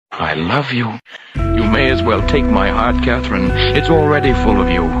I love you. You may as well take my heart, Catherine. It's already full of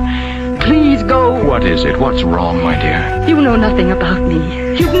you. Please go. What is it? What's wrong, my dear? You know nothing about me.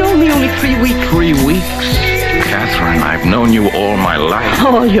 You've known me only 3 weeks. 3 weeks? Catherine, I've known you all my life.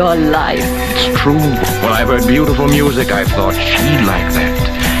 All your life. It's true. When I've heard beautiful music, I've thought she'd like that.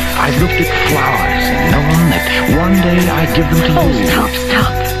 I've looked at flowers and known that one day I'd give them to you. Oh,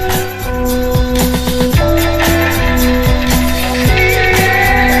 stop.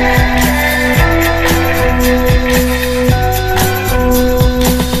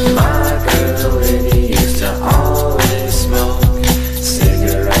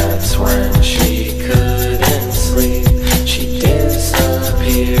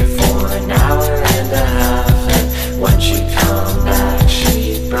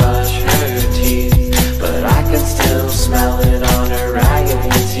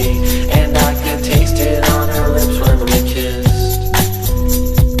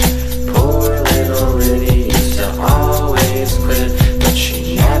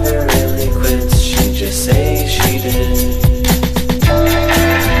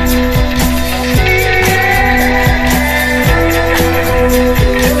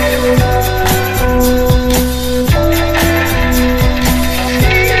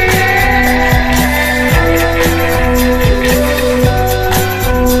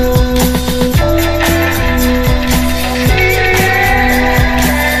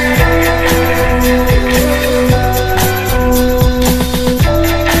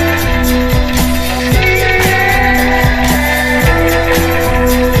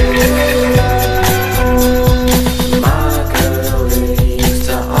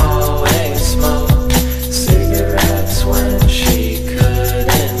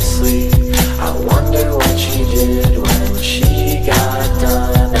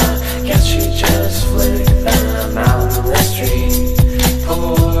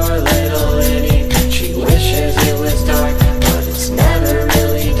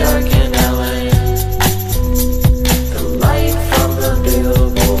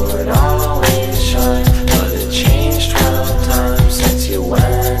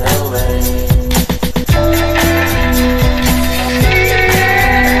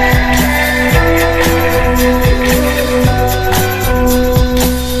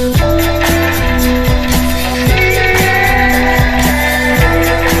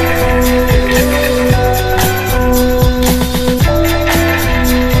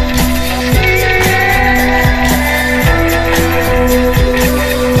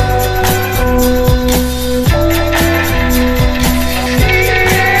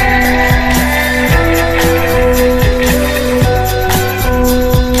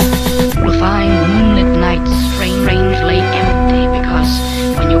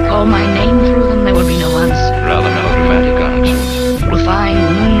 Call my name through them, there will be no answer. Rather melodramatic, aren't you? We'll find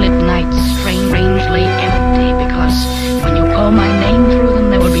moonlit nights strangely empty, because when you call my name